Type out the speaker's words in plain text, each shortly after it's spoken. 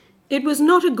It was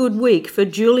not a good week for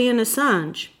Julian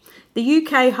Assange. The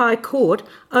UK High Court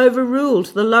overruled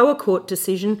the lower court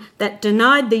decision that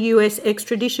denied the US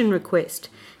extradition request,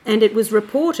 and it was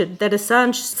reported that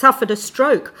Assange suffered a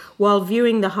stroke while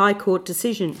viewing the High Court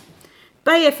decision.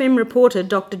 Bay FM reporter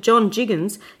Dr John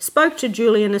Jiggens spoke to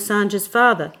Julian Assange's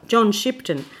father, John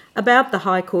Shipton, about the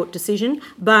High Court decision,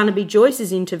 Barnaby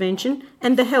Joyce's intervention,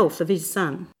 and the health of his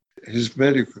son. His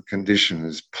medical condition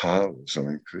is parlous. I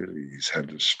mean, clearly he's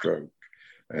had a stroke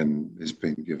and has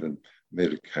been given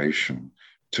medication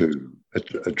to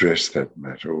address that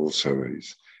matter. Also,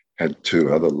 he's had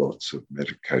 2 other lots of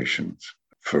medications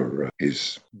for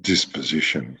his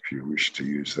disposition, if you wish to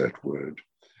use that word.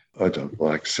 I don't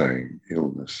like saying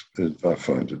illness. I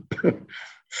find it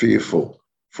fearful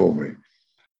for me.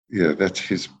 Yeah, that's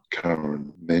his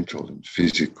current mental and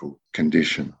physical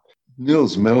condition.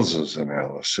 Nils Melzer's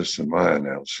analysis and my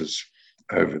analysis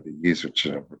over the years, which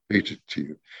I've repeated to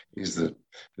you, is that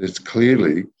it's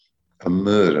clearly a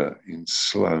murder in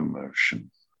slow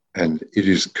motion, and it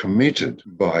is committed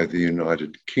by the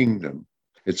United Kingdom.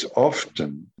 It's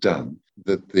often done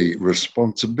that the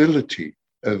responsibility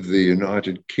of the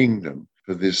United Kingdom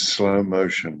for this slow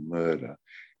motion murder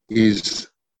is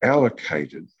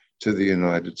allocated to the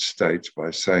United States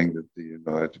by saying that the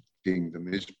United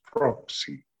Kingdom is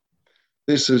proxy.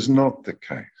 This is not the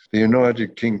case. The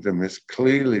United Kingdom is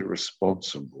clearly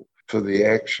responsible for the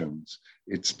actions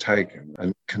it's taken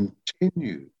and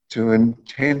continue to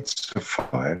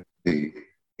intensify the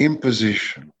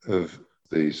imposition of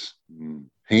these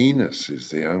heinous is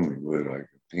the only word I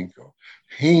can think of,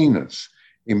 heinous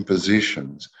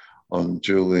impositions on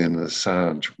Julian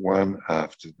Assange, one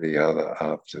after the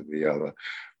other,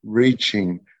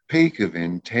 reaching peak of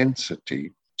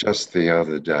intensity just the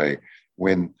other day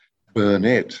when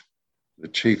Burnett, the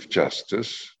Chief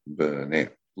Justice,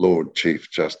 Lord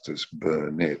Chief Justice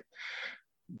Burnett,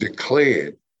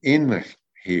 declared in the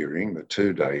hearing, the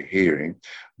 2-day hearing,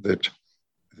 that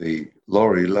the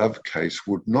Laurie Love case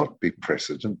would not be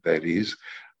precedent, that is,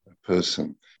 a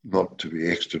person not to be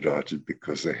extradited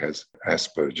because they has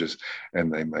Asperger's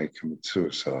and they may commit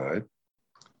suicide.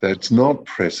 That's not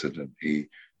precedent, he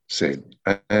said.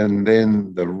 And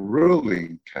then the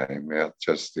ruling came out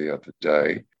just the other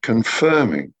day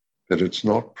confirming that it's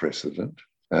not precedent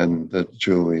and that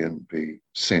Julian be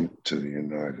sent to the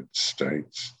United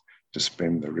States to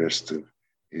spend the rest of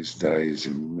his days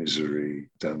in misery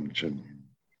dungeon.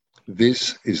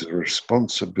 This is a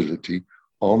responsibility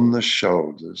on the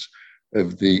shoulders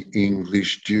of the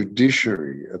English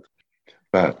judiciary.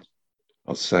 But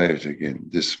I'll say it again,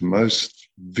 this most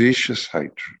vicious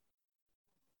hatred,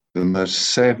 the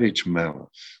most savage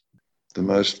malice, the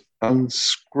most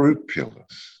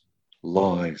unscrupulous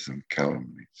lies and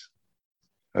calumnies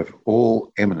have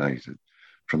all emanated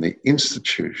from the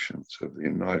institutions of the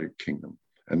United Kingdom,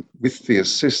 and with the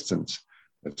assistance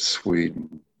of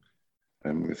Sweden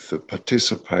and with the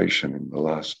participation in the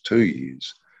last 2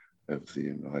 years of the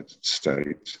United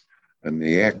States and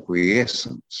the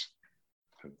acquiescence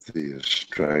of the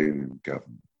Australian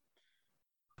government.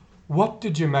 What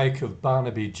did you make of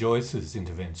Barnaby Joyce's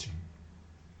intervention?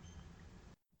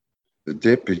 The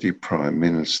Deputy Prime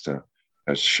Minister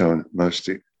has shown most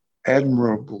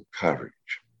admirable courage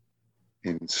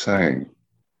in saying,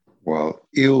 while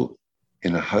ill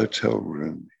in a hotel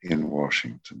room in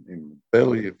Washington, in the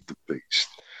belly of the beast,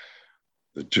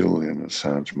 that Julian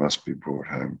Assange must be brought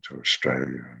home to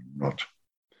Australia and not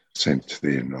sent to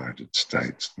the United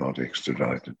States, not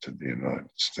extradited to the United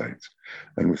States.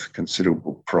 And with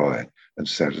considerable pride and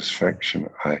satisfaction,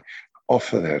 I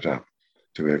offer that up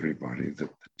to everybody, that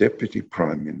the Deputy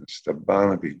Prime Minister,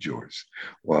 Barnaby Joyce,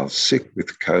 while sick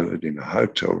with COVID in a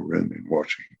hotel room in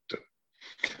Washington,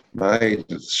 made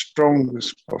the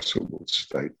strongest possible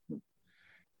statement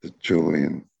that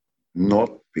Julian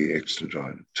not be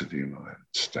extradited to the United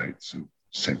States and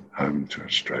sent home to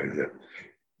Australia.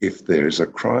 If there is a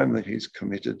crime that he's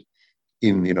committed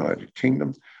in the United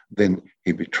Kingdom, then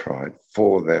he be tried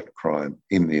for that crime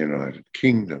in the United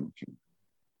Kingdom.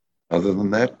 Other than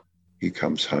that, he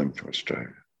comes home to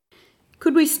Australia.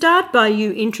 Could we start by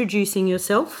you introducing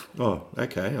yourself? Oh,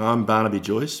 okay. I'm Barnaby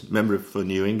Joyce, member for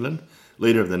New England,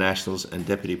 Leader of the Nationals and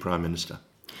Deputy Prime Minister.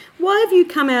 Why have you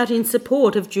come out in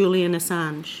support of Julian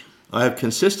Assange? I have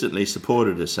consistently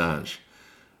supported Assange.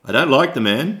 I don't like the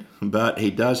man, but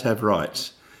he does have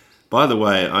rights. By the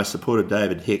way, I supported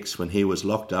David Hicks when he was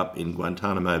locked up in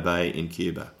Guantanamo Bay in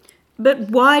Cuba. But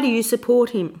why do you support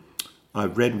him?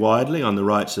 I've read widely on the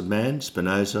rights of man,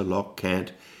 Spinoza, Locke,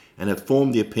 Kant, and have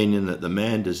formed the opinion that the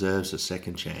man deserves a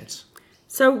second chance.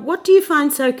 So what do you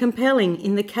find so compelling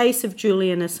in the case of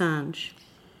Julian Assange?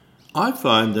 I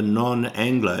find the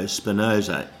non-Anglo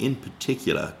Spinoza in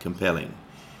particular compelling.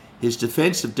 His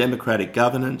defence of democratic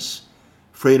governance,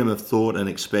 freedom of thought and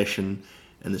expression,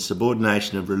 and the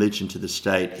subordination of religion to the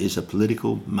state is a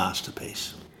political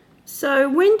masterpiece. So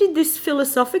when did this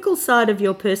philosophical side of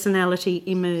your personality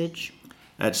emerge?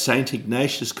 At St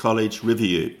Ignatius College,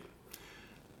 Riverute.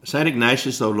 St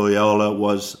Ignatius of Loyola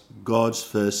was God's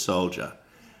first soldier.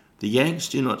 The Yanks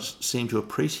do not seem to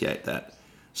appreciate that.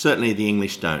 Certainly the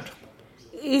English don't.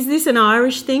 Is this an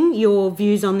Irish thing, your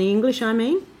views on the English, I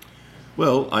mean?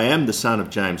 Well, I am the son of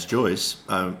James Joyce,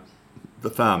 the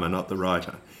farmer, not the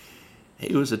writer.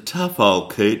 He was a tough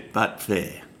old coot, but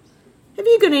fair. Have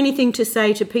you got anything to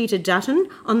say to Peter Dutton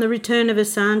on the return of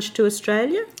Assange to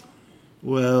Australia?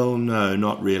 Well, no,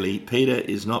 not really. Peter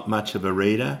is not much of a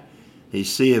reader.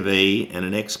 He's C of E and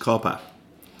an ex-copper.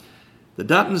 The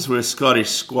Duttons were Scottish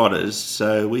squatters,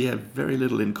 so we have very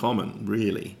little in common,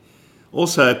 really.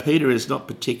 Also, Peter is not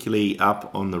particularly up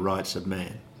on the rights of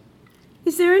man.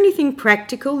 Is there anything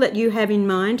practical that you have in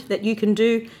mind that you can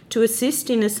do to assist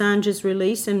in Assange's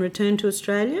release and return to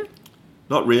Australia?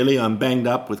 Not really. I'm banged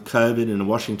up with COVID in a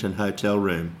Washington hotel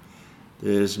room.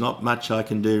 There's not much I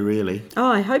can do, really.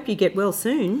 Oh, I hope you get well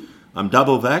soon. I'm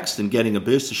double vaxxed and getting a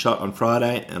booster shot on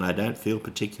Friday, and I don't feel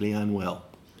particularly unwell.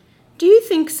 Do you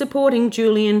think supporting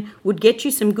Julian would get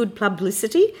you some good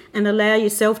publicity and allow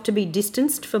yourself to be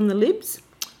distanced from the libs?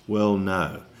 Well,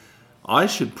 no. I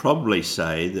should probably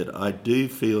say that I do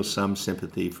feel some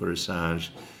sympathy for Assange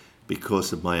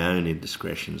because of my own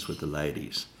indiscretions with the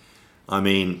ladies. I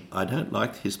mean, I don't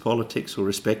like his politics or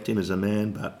respect him as a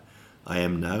man, but I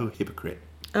am no hypocrite.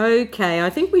 OK, I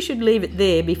think we should leave it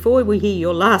there before we hear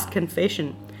your last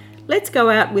confession. Let's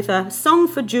go out with a Song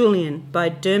for Julian by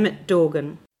Dermot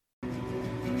Dorgan.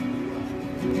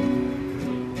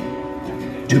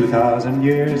 2,000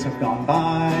 years have gone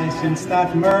by since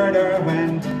that murder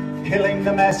when killing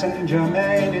the messenger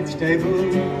made its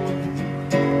debut.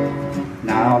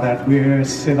 Now that we're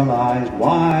civilized,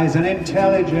 wise and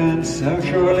intelligent, so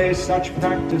surely such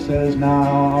practices now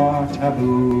are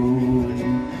taboo.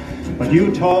 But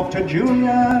you talk to Julian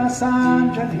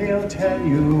Assange and he'll tell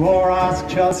you, or ask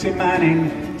Chelsea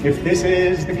Manning if this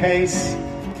is the case,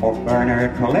 or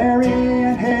Bernard Collaery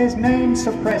and his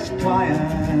name-suppressed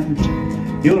client.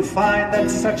 You'll find that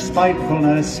such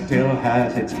spitefulness still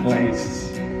has its place.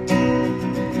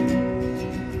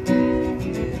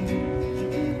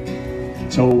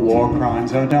 So war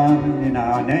crimes are done in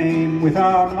our name, with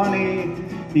our money,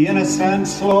 the innocent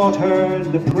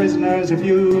slaughtered, the prisoners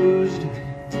abused,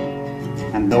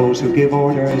 and those who give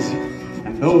orders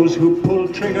and those who pull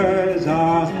triggers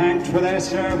are thanked for their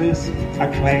service,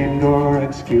 acclaimed or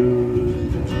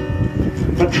excused.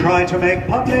 But try to make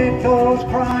public those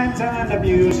crimes and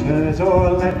abuses,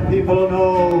 or let people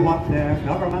know what their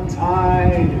governments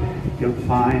hide. You'll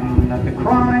find that the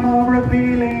crime of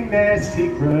revealing their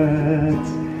secrets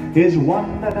is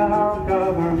one that our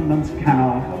governments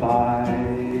cannot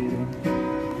abide.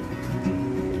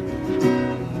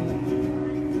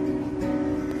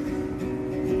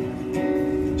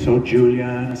 So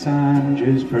Julian Assange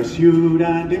is pursued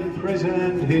and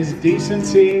imprisoned, his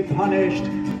decency punished,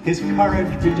 his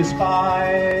courage be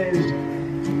despised,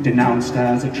 denounced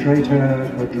as a traitor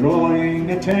for drawing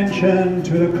attention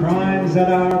to the crimes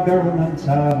that our governments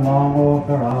have long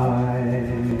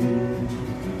authorized.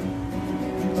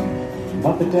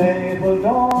 But the day will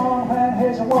dawn when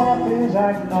his work is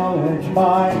acknowledged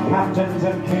by captains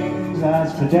and kings,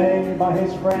 as today by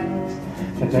his friends.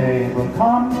 The day will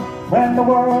come when the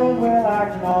world will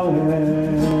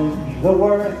acknowledge the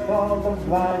worth of the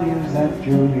values that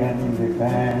Julian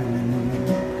defends.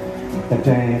 The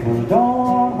day will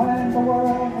dawn when the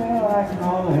world will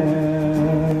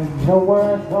acknowledge the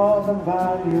worth of the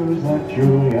values that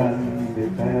Julian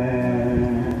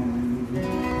defends.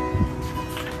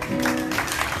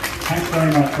 Thanks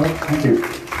very much, folks. Thank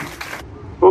you.